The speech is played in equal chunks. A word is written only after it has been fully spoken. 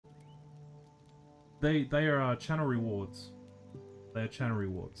They are channel rewards. They are channel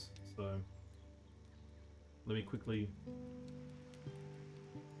rewards. So let me quickly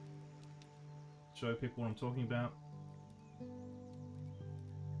show people what I'm talking about.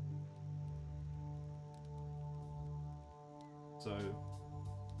 So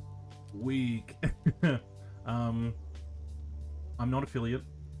weak. I'm not affiliate.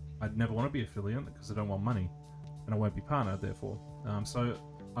 I'd never want to be affiliate because I don't want money, and I won't be partner therefore. So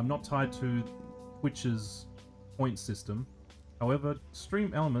I'm not tied to Twitch's point system. However,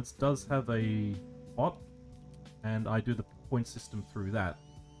 Stream Elements does have a bot, and I do the point system through that.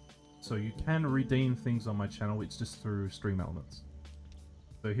 So you can redeem things on my channel, it's just through Stream Elements.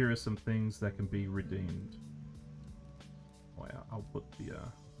 So here are some things that can be redeemed. Oh yeah, I'll put the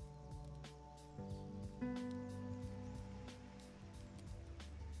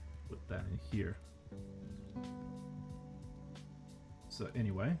put that in here. So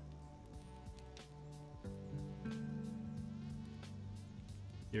anyway,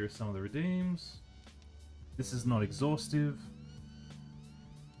 here are some of the redeems. This is not exhaustive.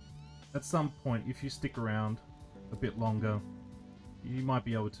 At some point, if you stick around a bit longer, you might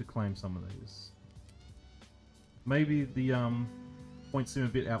be able to claim some of these. Maybe the points seem a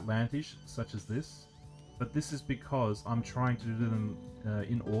bit outlandish, such as this, but this is because I'm trying to do them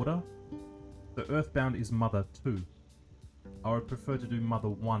in order. The Earthbound is Mother 2. I would prefer to do Mother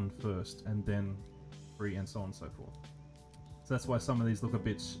 1 first, and then 3, and so on and so forth. So that's why some of these look a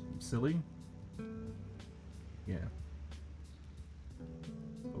bit silly. Yeah.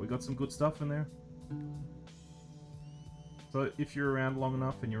 But we got some good stuff in there. So if you're around long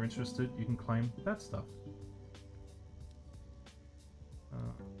enough and you're interested, you can claim that stuff.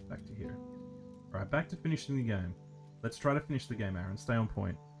 Back to here. Alright, back to finishing the game. Let's try to finish the game, Aaron. Stay on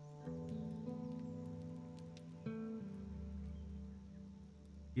point.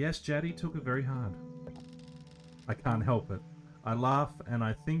 Yes, Jaddy took it very hard. I can't help it. I laugh, and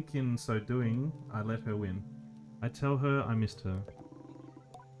I think in so doing, I let her win. I tell her I missed her.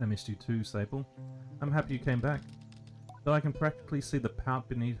 I missed you too, Sable. I'm happy you came back. Though I can practically see the pout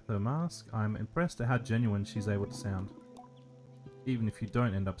beneath her mask, I'm impressed at how genuine she's able to sound. Even if you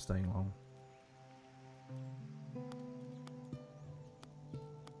don't end up staying long.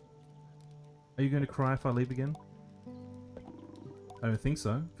 Are you going to cry if I leave again? I don't think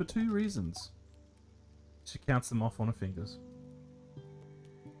so, for 2 reasons. She counts them off on her fingers.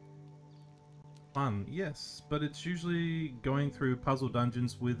 Fun, yes, but it's usually going through puzzle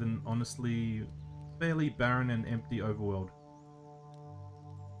dungeons with an honestly fairly barren and empty overworld.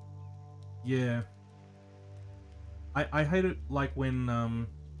 Yeah. I hate it like when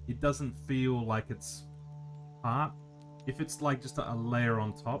it doesn't feel like it's part. If it's like just a layer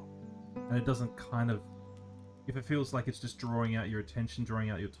on top, and it doesn't kind of... If it feels like it's just drawing out your attention,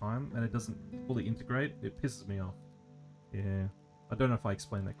 drawing out your time, and it doesn't fully integrate, it pisses me off. Yeah. I don't know if I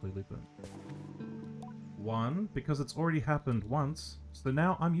explained that clearly, but... 1, because it's already happened once, so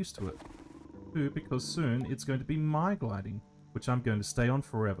now I'm used to it. 2, because soon it's going to be my gliding, which I'm going to stay on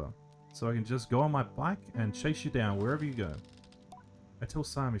forever. So I can just go on my bike and chase you down wherever you go. I tell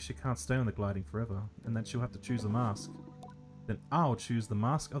Sami she can't stay on the gliding forever, and that she'll have to choose a mask. Then I'll choose the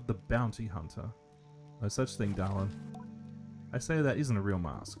mask of the bounty hunter. No such thing, darling. I say that isn't a real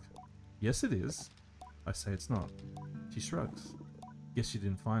mask. Yes, it is. I say it's not. She shrugs. Guess you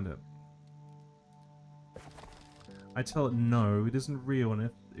didn't find it. I tell it no, it isn't real, and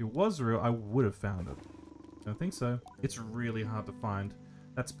if it was real, I would have found it. Don't think so. It's really hard to find.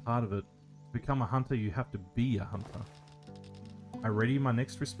 That's part of it. To become a hunter, you have to be a hunter. I ready my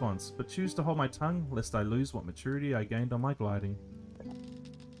next response, but choose to hold my tongue, lest I lose what maturity I gained on my gliding.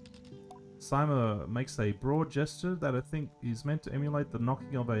 Sima makes a broad gesture that I think is meant to emulate the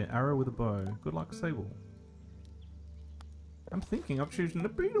knocking of an arrow with a bow. Good luck, Sable. I'm thinking of choosing the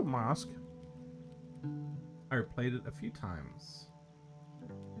beetle mask. I replayed it a few times.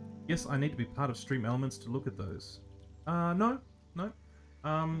 Yes, I need to be part of Stream Elements to look at those. No.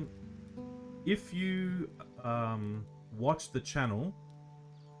 If you watch the channel,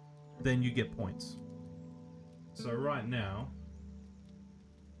 then you get points. So right now,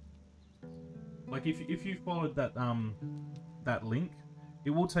 like if you followed that that link, it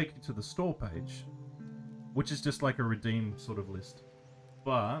will take you to the store page, which is just like a redeem sort of list.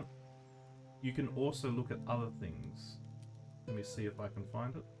 But you can also look at other things. Let me see if I can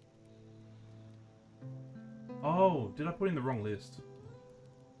find it. Oh, did I put in the wrong list?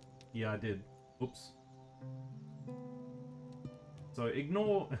 Yeah, I did. Oops. So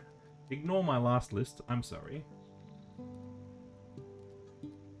ignore my last list. I'm sorry.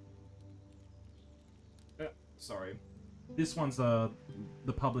 Sorry. This one's the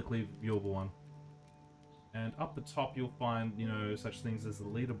publicly viewable one. And up the top you'll find, you know, such things as the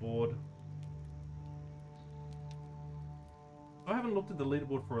leaderboard. I haven't looked at the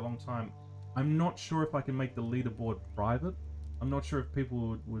leaderboard for a long time. I'm not sure if I can make the leaderboard private. I'm not sure if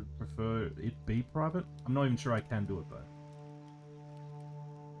people would prefer it be private. I'm not even sure I can do it though.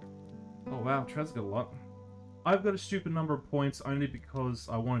 Oh wow, Traz got a lot. I've got a stupid number of points only because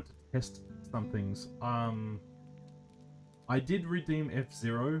I wanted to test some things. I did redeem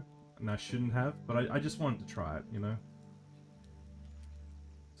F0, and I shouldn't have, but I just wanted to try it, you know?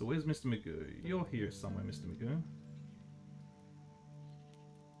 So where's Mr. Magoo? You're here somewhere, Mr. Magoo.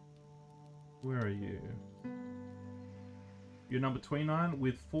 Where are you? You're number 29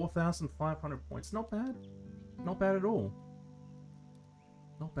 with 4,500 points. Not bad. Not bad at all.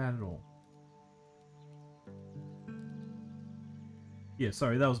 Not bad at all. Yeah,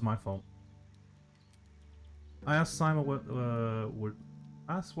 sorry, that was my fault. I asked Simon what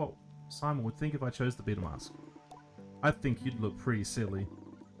Simon would think if I chose the beetle mask. I think you'd look pretty silly.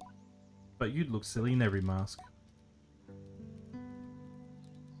 But you'd look silly in every mask.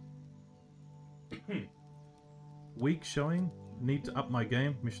 Weak showing. Need to up my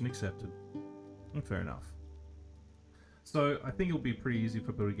game. Mission accepted. Fair enough. So I think it'll be pretty easy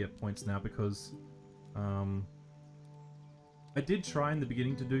for people to get points now because I did try in the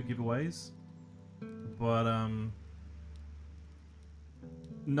beginning to do giveaways, but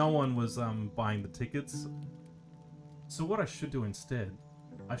no one was buying the tickets. So what I should do instead,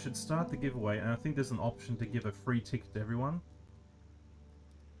 I should start the giveaway, and I think there's an option to give a free ticket to everyone.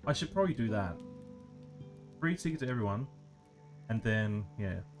 I should probably do that. Free ticket to everyone, and then,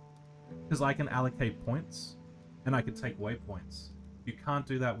 yeah. Because I can allocate points, and I can take away points. You can't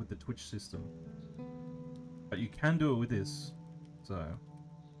do that with the Twitch system. But you can do it with this. So,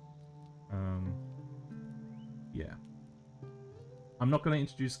 yeah. I'm not going to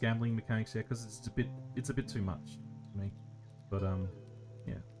introduce gambling mechanics yet because it's a bit too much for me. But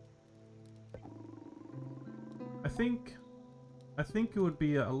yeah. I think it would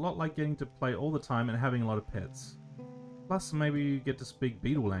be a lot like getting to play all the time and having a lot of pets. Plus, maybe you get to speak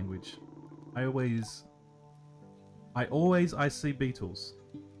beetle language. I see beetles.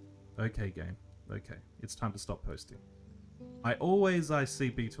 Okay, game. Okay, it's time to stop posting. I see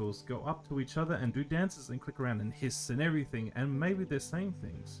beetles go up to each other and do dances and click around and hiss and everything, and maybe they're saying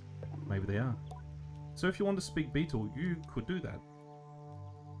things. Maybe they are. So if you want to speak beetle, you could do that.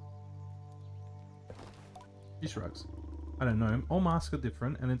 He shrugs. I don't know, all masks are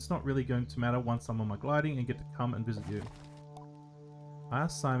different, and it's not really going to matter once I'm on my gliding and get to come and visit you. I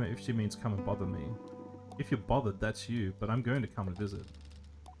asked Simon if she means come and bother me. If you're bothered, that's you, but I'm going to come and visit.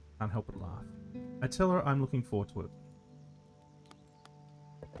 Can't help but laugh. I tell her I'm looking forward to it.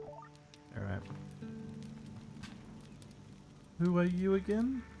 Alright. Who are you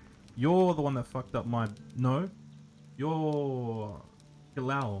again? You're the one that fucked up my... No. You're...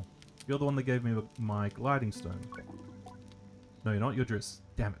 Hilal. You're the one that gave me my gliding stone. No, you're not. You're Driss.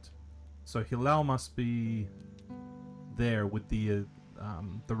 Damn it. So Hilal must be... there with the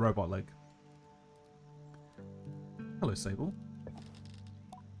robot leg. Hello, Sable.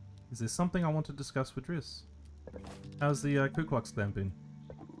 Is there something I want to discuss with Driss? How's the Ku Klux Klan been?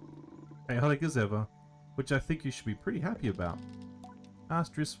 Chaotic as ever, which I think you should be pretty happy about.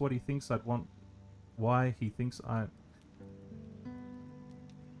 Ask Driss what he thinks I'd want... Why he thinks I...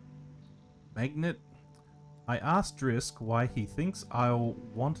 Magnet? I asked Drisk why he thinks I'll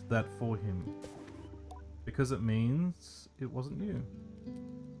want that for him. Because it means it wasn't you.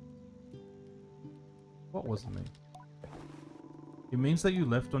 What wasn't me? It means that you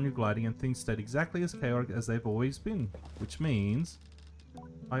left on your gliding and things stayed exactly as chaotic as they've always been. Which means...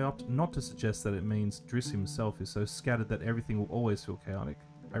 I opt not to suggest that it means Driss himself is so scattered that everything will always feel chaotic.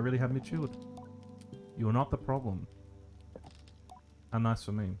 I really have matured. You are not the problem. How nice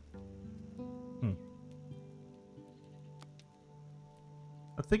for me.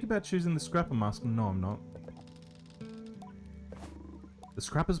 I think about choosing the Scrapper mask. No, I'm not. The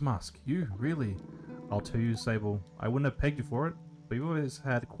Scrapper's mask? You? Really? I'll tell you, Sable. I wouldn't have pegged you for it, but you've always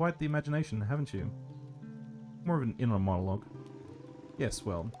had quite the imagination, haven't you? More of an inner monologue. Yes,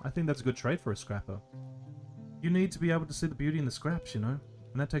 well, I think that's a good trait for a Scrapper. You need to be able to see the beauty in the scraps, you know?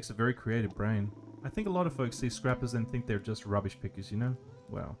 And that takes a very creative brain. I think a lot of folks see Scrappers and think they're just rubbish pickers, you know?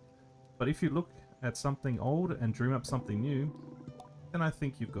 Well, but if you look at something old and dream up something new, then I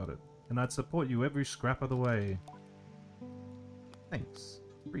think you've got it. And I'd support you every scrap of the way. Thanks.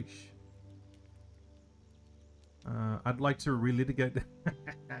 Reesh. I'd like to relitigate...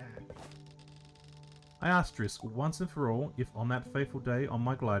 I asked Drisk once and for all if on that fateful day on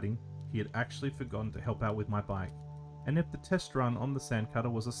my gliding, he had actually forgotten to help out with my bike, and if the test run on the sandcutter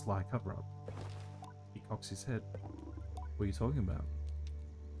was a sly cover-up. He cocks his head. What are you talking about?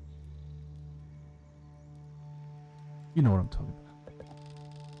 You know what I'm talking about.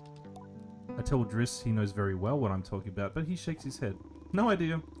 I tell Driss he knows very well what I'm talking about, but he shakes his head. No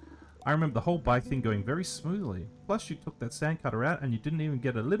idea. I remember the whole bike thing going very smoothly. Plus you took that sand cutter out and you didn't even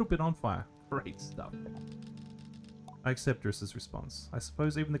get a little bit on fire. Great stuff. I accept Driss's response. I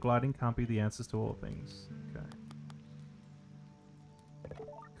suppose even the gliding can't be the answers to all things. Okay.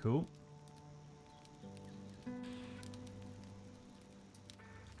 Cool.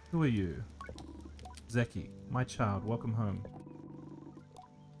 Who are you? Zeki, my child, welcome home.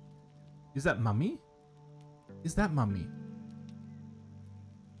 Is that Mummy? Is that Mummy?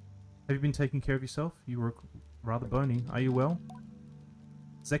 Have you been taking care of yourself? You were rather bony. Are you well?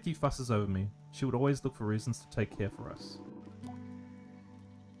 Zeki fusses over me. She would always look for reasons to take care for us.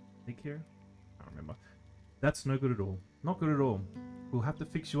 Take care? I don't remember. That's no good at all. Not good at all. We'll have to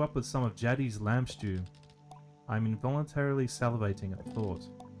fix you up with some of Jaddy's lamb stew. I'm involuntarily salivating at the thought.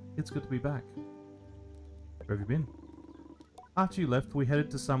 It's good to be back. Where have you been? After you left, we headed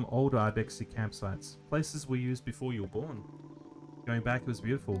to some older Ibexi campsites, places we used before you were born. Going back, it was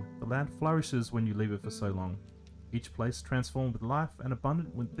beautiful. The land flourishes when you leave it for so long. Each place transformed with life and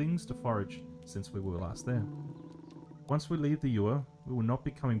abundant with things to forage since we were last there. Once we leave the Ewer, we will not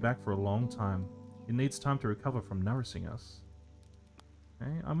be coming back for a long time. It needs time to recover from nourishing us.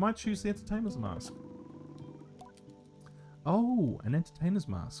 Okay, I might choose the entertainer's mask. Oh, an entertainer's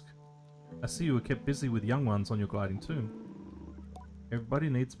mask. I see you were kept busy with young ones on your gliding too. Everybody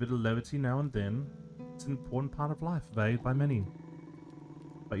needs a bit of levity now and then. It's an important part of life, valued by many.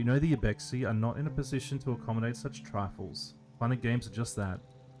 But you know the Ibexi are not in a position to accommodate such trifles. Fun and games are just that.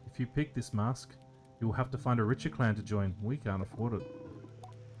 If you pick this mask, you will have to find a richer clan to join. We can't afford it.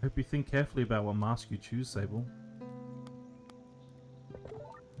 Hope you think carefully about what mask you choose, Sable.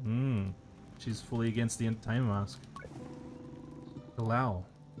 She's fully against the entertainer mask. Allow.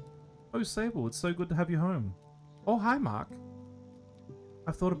 Oh, Sable, it's so good to have you home. Oh, hi, Mark.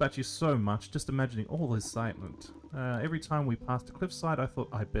 I've thought about you so much, just imagining all the excitement. Every time we passed a cliffside, I thought,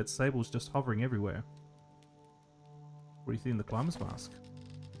 I bet Sable's just hovering everywhere. What do you think of the climber's mask?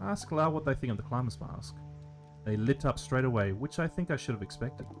 Ask Lau what they think of the climber's mask. They lit up straight away, which I think I should have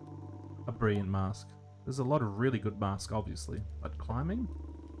expected. A brilliant mask. There's a lot of really good masks, obviously, but climbing?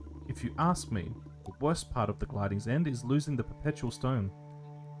 If you ask me, the worst part of the gliding's end is losing the perpetual stone.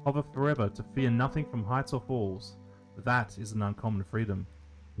 Hover forever to fear nothing from heights or falls. That is an uncommon freedom.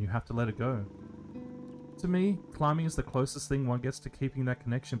 You have to let it go. To me, climbing is the closest thing one gets to keeping that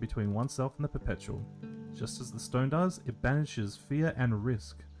connection between oneself and the perpetual. Just as the stone does, it banishes fear and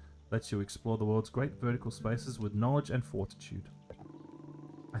risk, lets you explore the world's great vertical spaces with knowledge and fortitude.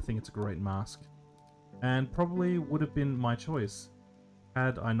 I think it's a great mask, and probably would have been my choice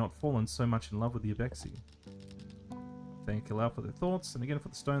had I not fallen so much in love with the Ibexi. Thank you, Lau, for their thoughts, and again for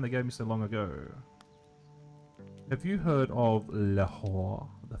the stone they gave me so long ago. Have you heard of Lahore,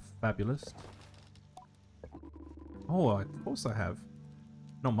 the Fabulist? Oh, of course I have.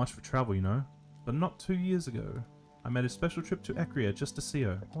 Not much for travel, you know. But not 2 years ago, I made a special trip to Akria just to see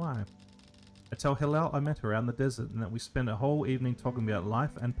her. Why? I tell Hillel I met her out in the desert and that we spent a whole evening talking about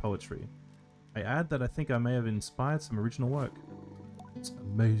life and poetry. I add that I think I may have inspired some original work. It's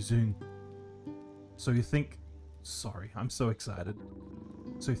amazing. So you think... Sorry, I'm so excited.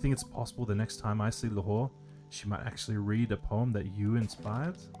 So you think it's possible the next time I see Lahore, she might actually read a poem that you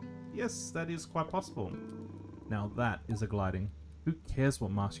inspired? Yes, that is quite possible. Now that is a gliding. Who cares what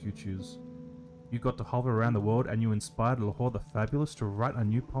mask you choose? You got to hover around the world and you inspired Lahore the Fabulous to write a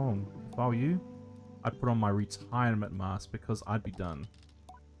new poem. If I were you, I'd put on my retirement mask because I'd be done.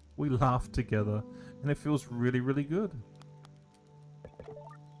 We laughed together and it feels really, really good.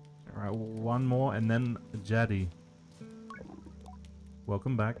 Alright, one more and then Jaddy.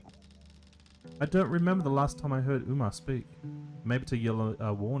 Welcome back. I don't remember the last time I heard Umar speak. Maybe to yell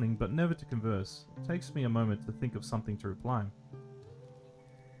a warning, but never to converse. It takes me a moment to think of something to reply.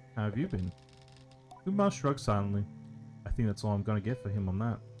 How have you been? Umar shrugged silently. I think that's all I'm going to get for him on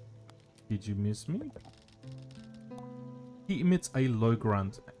that. Did you miss me? He emits a low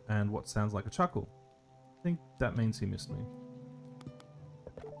grunt and what sounds like a chuckle. I think that means he missed me.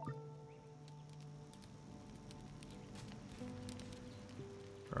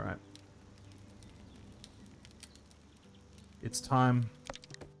 Alright. It's time.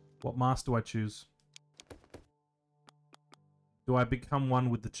 What mask do I choose? Do I become one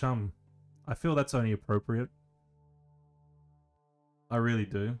with the chum? I feel that's only appropriate. I really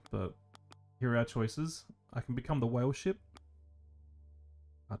do, but here are our choices. I can become the whale ship,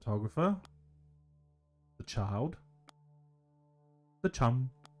 cartographer, the child, the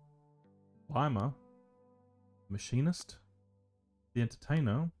chum, climber, Machinist, the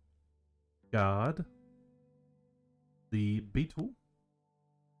entertainer, guard, the beetle,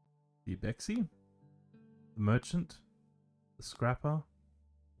 the Bexy, the merchant, the scrapper,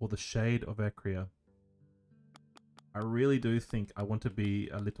 or the shade of Acria. I really do think I want to be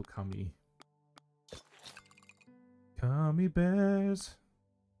a little cummy. Cummy bears,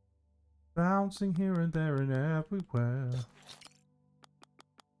 bouncing here and there and everywhere.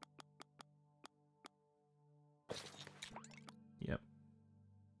 Yep.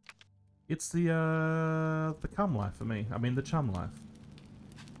 It's the cum life for me. I mean the chum life.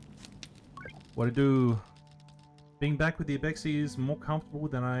 What I do? Being back with the Abexi is more comfortable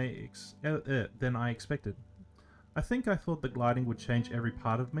than I expected. I think I thought the gliding would change every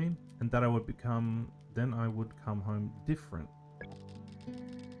part of me, and that I would come home different.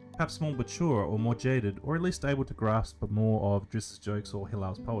 Perhaps more mature or more jaded, or at least able to grasp more of Driss's jokes or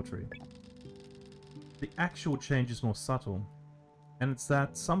Hilal's poetry. The actual change is more subtle, and it's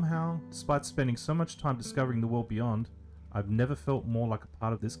that somehow, despite spending so much time discovering the world beyond, I've never felt more like a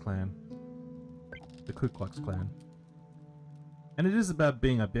part of this clan. The Ku Klux Klan. And it is about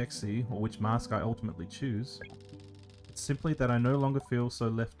being a Bexy, or which mask I ultimately choose. It's simply that I no longer feel so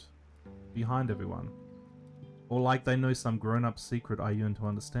left behind everyone, or like they know some grown-up secret I yearn to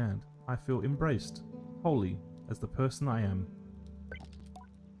understand. I feel embraced, wholly, as the person I am.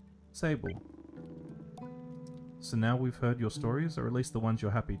 Sable. So now we've heard your stories, or at least the ones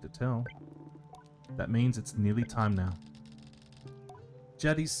you're happy to tell. That means it's nearly time now.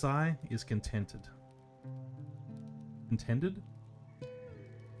 Jaddy's sigh is contented. Contended?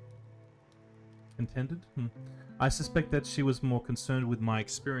 Contended? I suspect that she was more concerned with my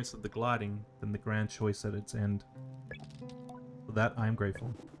experience of the gliding than the grand choice at its end. For that I am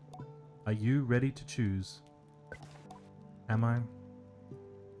grateful. Are you ready to choose? Am I?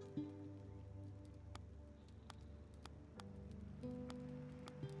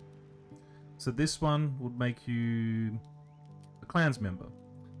 So this one would make you a clans member.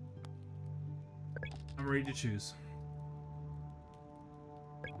 I'm ready to choose.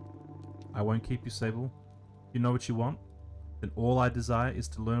 I won't keep you, Sable. You know what you want? Then all I desire is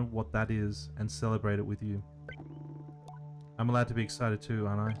to learn what that is and celebrate it with you. I'm allowed to be excited too,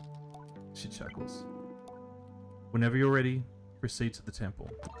 aren't I? She chuckles. Whenever you're ready, proceed to the temple.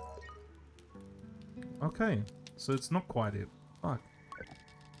 Okay, so it's not quite it. Fuck.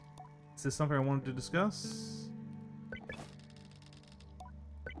 Is there something I wanted to discuss?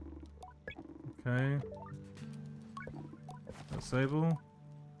 Okay. Sable.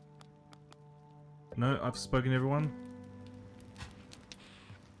 No, I've spoken to everyone.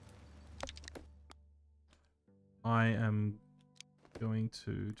 I am going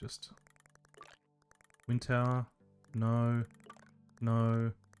to just... Wind Tower. No.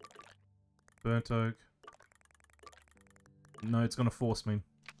 No. Burnt Oak. No, it's gonna force me.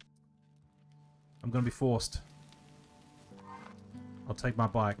 I'm gonna be forced. I'll take my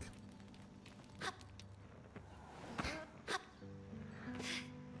bike.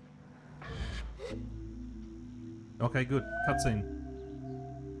 Okay, good. Cutscene.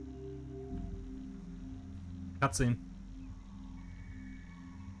 Cutscene.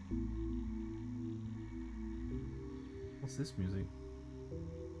 What's this music?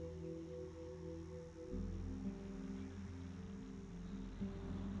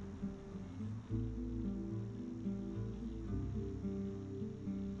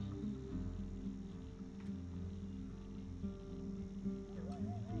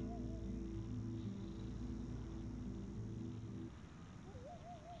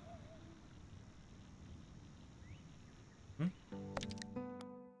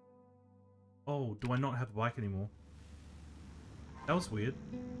 Oh, do I not have a bike anymore? That was weird.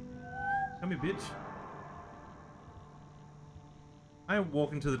 Come here, bitch. I am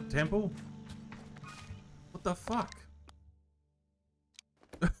walking to the temple. What the fuck?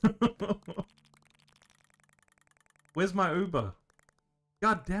 Where's my Uber?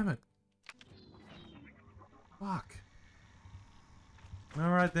 God damn it. Fuck.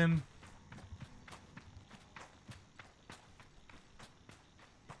 Alright then.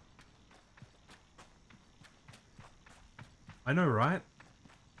 I know, right?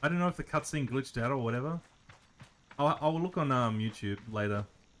 I don't know if the cutscene glitched out or whatever. I'll look on YouTube later.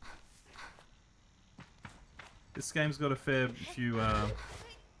 This game's got a fair few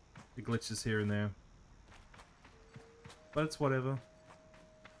glitches here and there. But it's whatever.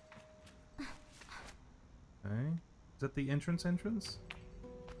 Okay. Is that the entrance?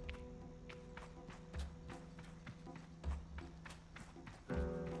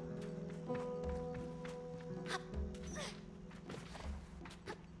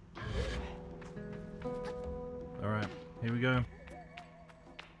 here we go.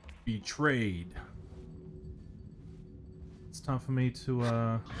 Betrayed. It's time for me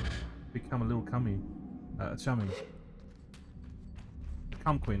to become a little cummy. A chummy. A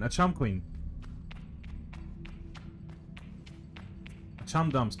cum queen. A chum queen. A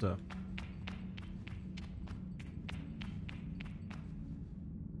chum dumpster.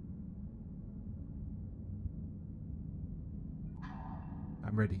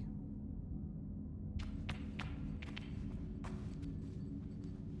 I'm ready.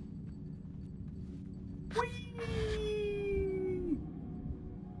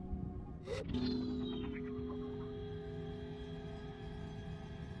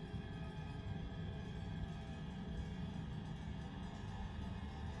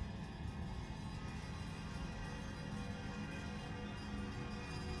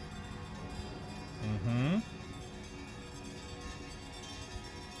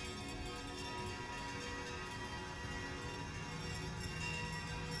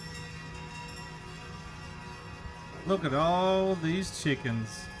 Look at all these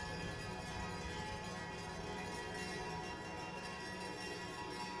chickens.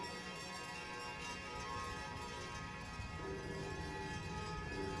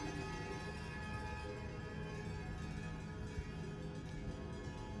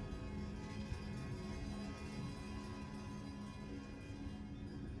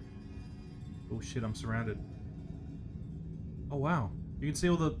 Oh shit, I'm surrounded. Oh wow. You can see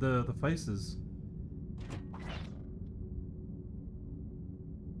all the faces.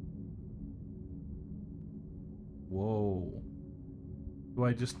 Whoa. Do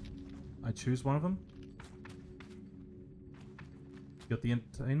I choose one of them? You got the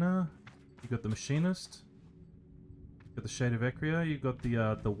entertainer, you got the machinist, you got the Shade of Ecria, you got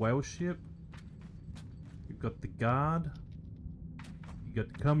the whale ship, you got the guard, you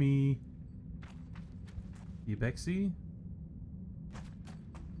got the cummy, the Bexy,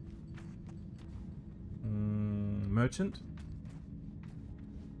 merchant,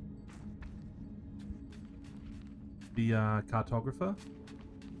 the cartographer,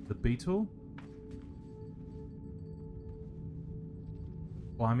 the beetle,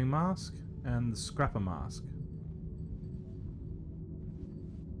 climbing mask, and the scrapper mask.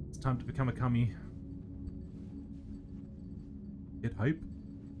 It's time to become a cummy. Get hope.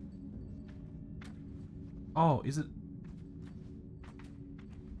 Oh, is it?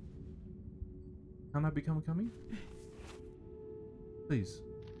 Can I become a cummy? Please.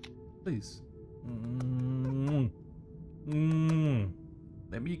 Please.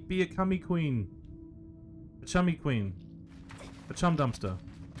 Let me be a cummy queen. A chummy queen. A chum dumpster.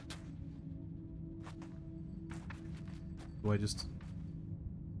 Do I just...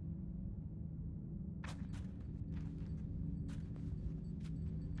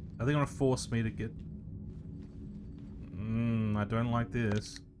 Are they gonna force me to get... I don't like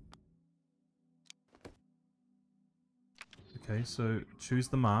this. Okay, so choose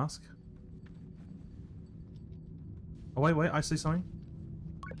the mask. Oh wait, I see something.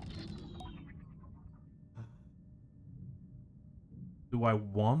 Do I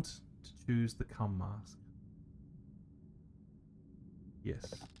want to choose the cum mask?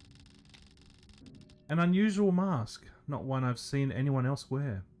 Yes. An unusual mask, not one I've seen anyone else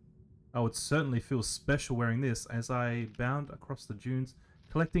wear. I would certainly feel special wearing this as I bound across the dunes,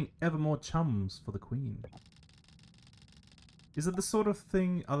 collecting ever more chums for the queen. Is it the sort of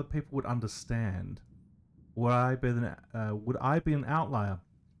thing other people would understand? Would I be an outlier?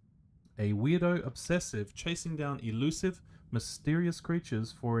 A weirdo obsessive chasing down elusive, mysterious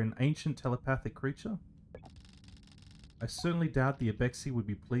creatures for an ancient telepathic creature? I certainly doubt the Abexi would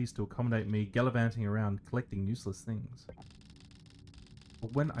be pleased to accommodate me gallivanting around collecting useless things.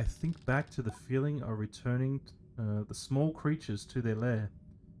 But when I think back to the feeling of returning the small creatures to their lair,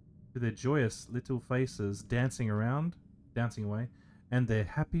 to their joyous little faces dancing away, and their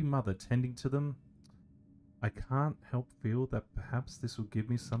happy mother tending to them, I can't help feel that perhaps this will give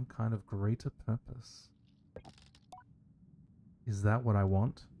me some kind of greater purpose. Is that what I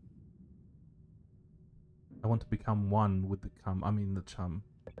want? I want to become one with the chum.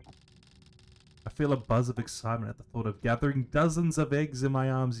 I feel a buzz of excitement at the thought of gathering dozens of eggs in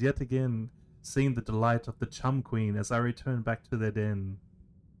my arms yet again, seeing the delight of the chum queen as I return back to their den.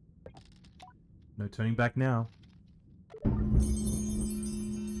 No turning back now.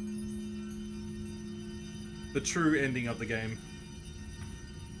 The true ending of the game.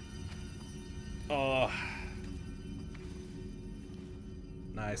 Oh.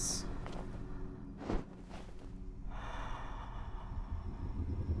 Nice.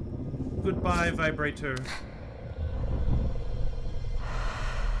 Goodbye, vibrator.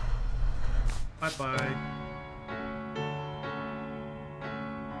 Bye-bye.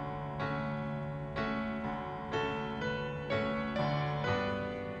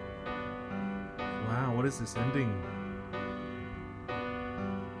 this ending?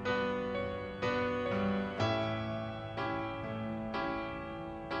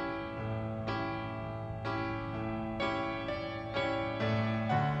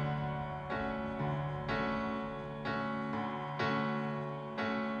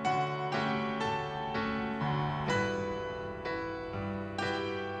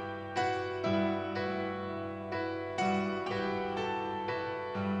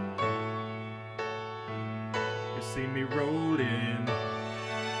 You see me rolling.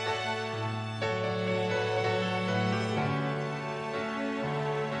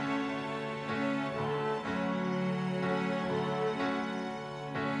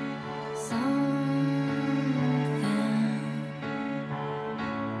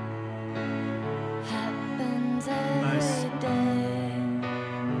 Nice.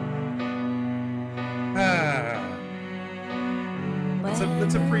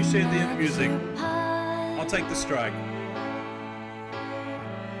 Let's appreciate the end music. I'll take the strike.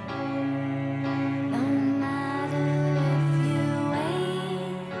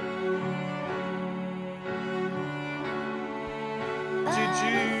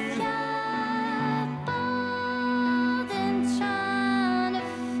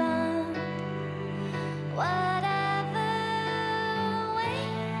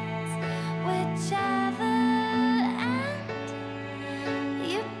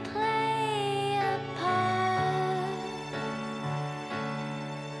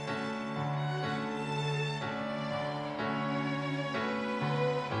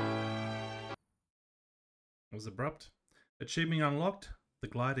 It was abrupt. Achievement unlocked. The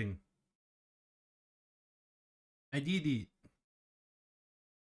gliding. I did it.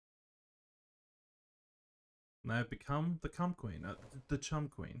 Now I've become the cum queen. The chum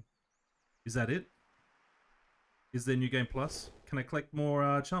queen. Is that it? Is there New Game Plus? Can I collect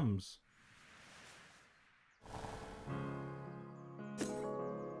more chums?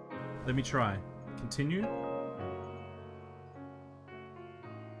 Let me try. Continue.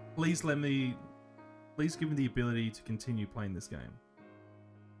 Please let me... Please give me the ability to continue playing this game.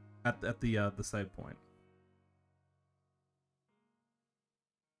 At the save point.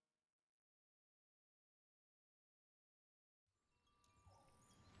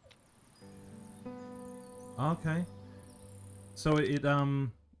 Okay. So it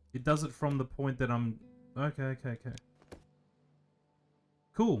does it from the point that I'm... Okay.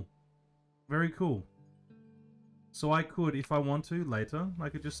 Cool. Very cool. So I could, if I want to, later, I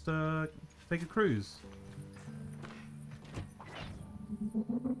could just take a cruise.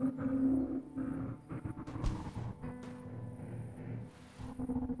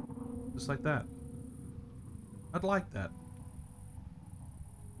 Just like that. I'd like that.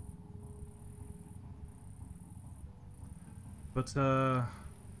 But,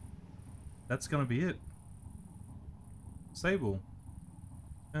 that's gonna be it. Sable.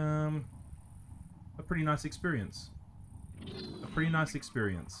 A pretty nice experience.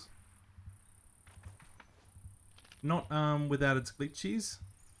 Not, without its glitches.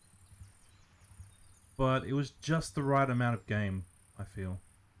 But it was just the right amount of game, I feel.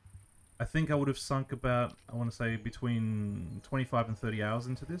 I think I would have sunk about, I want to say, between 25 and 30 hours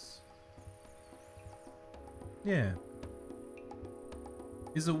into this. Yeah.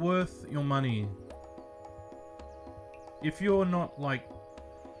 Is it worth your money? If you're not, like...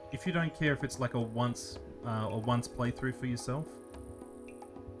 If you don't care if it's like a once playthrough for yourself,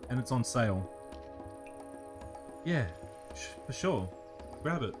 and it's on sale, yeah, for sure,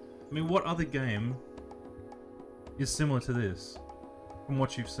 grab it. I mean, what other game is similar to this, from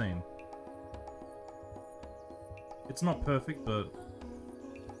what you've seen? It's not perfect, but...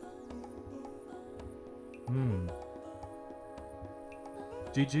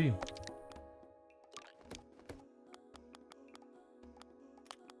 GG.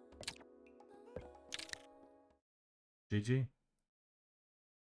 GG.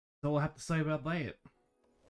 That's all I have to say about that.